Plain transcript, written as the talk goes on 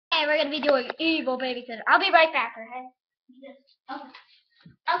Today we're gonna be doing evil babysitter. I'll be right back, okay?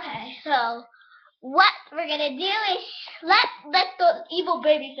 Okay, so what we're gonna do is let the evil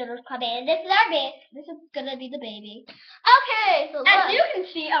babysitters come in. This is our baby. This is gonna be the baby. Okay, so as you can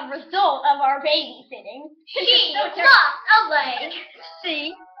see, a result of our babysitting. She lost a leg.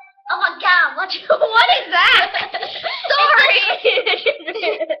 See? Oh my God! What is that? Sorry.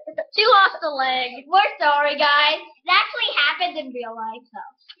 She lost a leg. We're sorry, guys. It actually happened in real life, so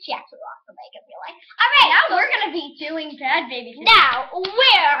she actually lost a leg in real life. All right, Now we're gonna be doing bad babysitting. Now,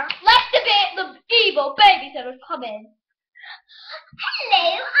 let the evil babysitters come in.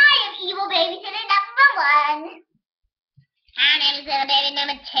 Hello, I am evil babysitter number 1. My name is little baby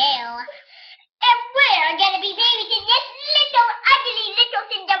number 2. And we're gonna be babysitting this ugly little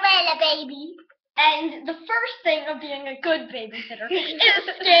Cinderella baby. And the first thing of being a good babysitter is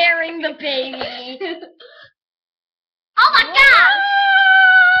scaring the baby. Oh my God!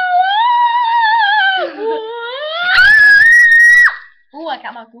 Ooh, I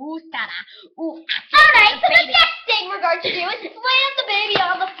got my goosana. Ooh. Alright, so the next thing we're going to do is slam the baby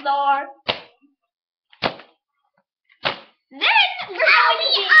on the floor. Then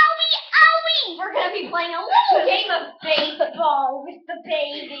We're gonna be playing a little game of baseball with the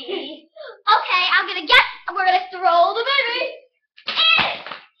baby. Okay, I'm gonna guess we're gonna throw the baby.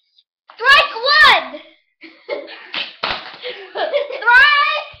 Strike 1.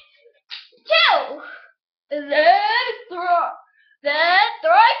 Strike 2. Then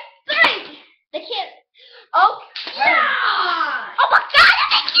strike 3. They can't. Oh. Yeah. Oh my God!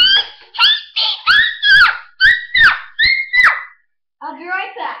 I'll be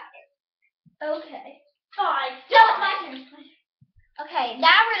right back. Okay. Fine. No, it's my turn. Okay,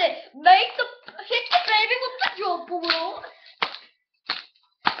 now we're gonna hit the baby with the jump balloon.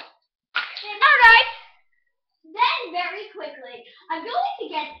 Alright. Then very quickly, I'm going to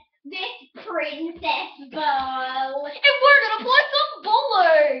get this princess ball. And we're gonna play some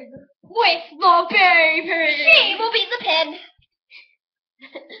bowling with the baby. She will be the pin.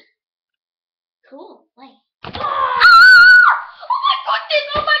 Cool. Wait.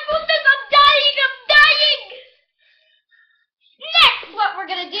 Oh my goodness, I'm dying. Next, what we're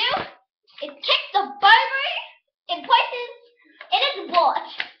gonna do is kick the baby in places in its butt.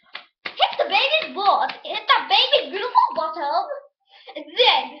 Hit the baby's butt, hit the baby's beautiful bottom, and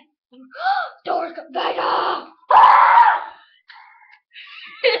then doors come back up.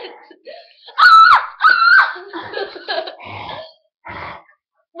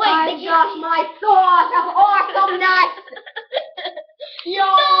 Wait, I got my sauce of awesomeness. Yo.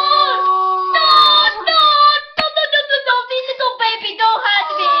 No, little baby, don't hurt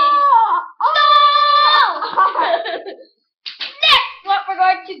me. No. Next, what we're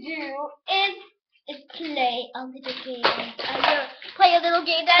going to do is play a little game. I'm gonna play a little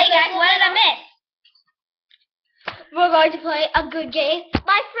game. Hey guys, what did I miss? We're going to play a good game.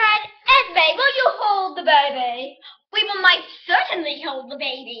 My friend Esme, will you hold the baby? We will might certainly hold the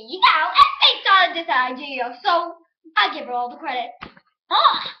baby. Now, Esme started this idea, so I give her all the credit.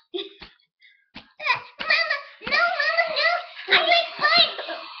 Oh. Mama, no. I like fine.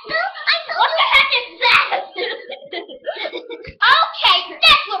 No, what the heck is that? Okay,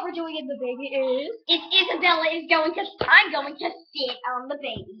 that's what we're doing in the baby is. Isabella is going to. I'm going to sit on the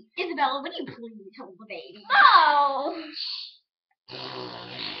baby. Isabella, would you please hold the baby? Oh.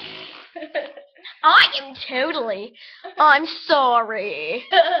 I am totally. I'm sorry.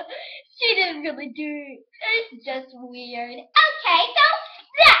 She didn't really do it. It's just weird. Okay, so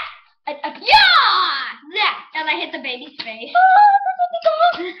that. Yeah! And I hit the baby's face.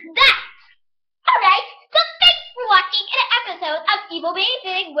 That. Alright, so thanks for watching an episode of Evil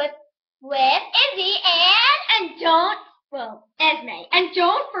Babysitting with Izzy and Esme. And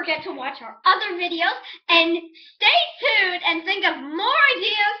don't forget to watch our other videos and stay tuned and think of more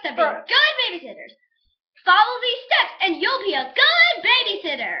ideas to be good babysitters. Follow these steps and you'll be a good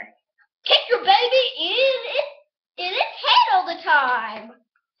babysitter. Kick your baby in its head all the time.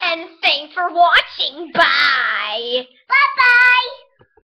 And thanks for watching. Bye. Bye-bye.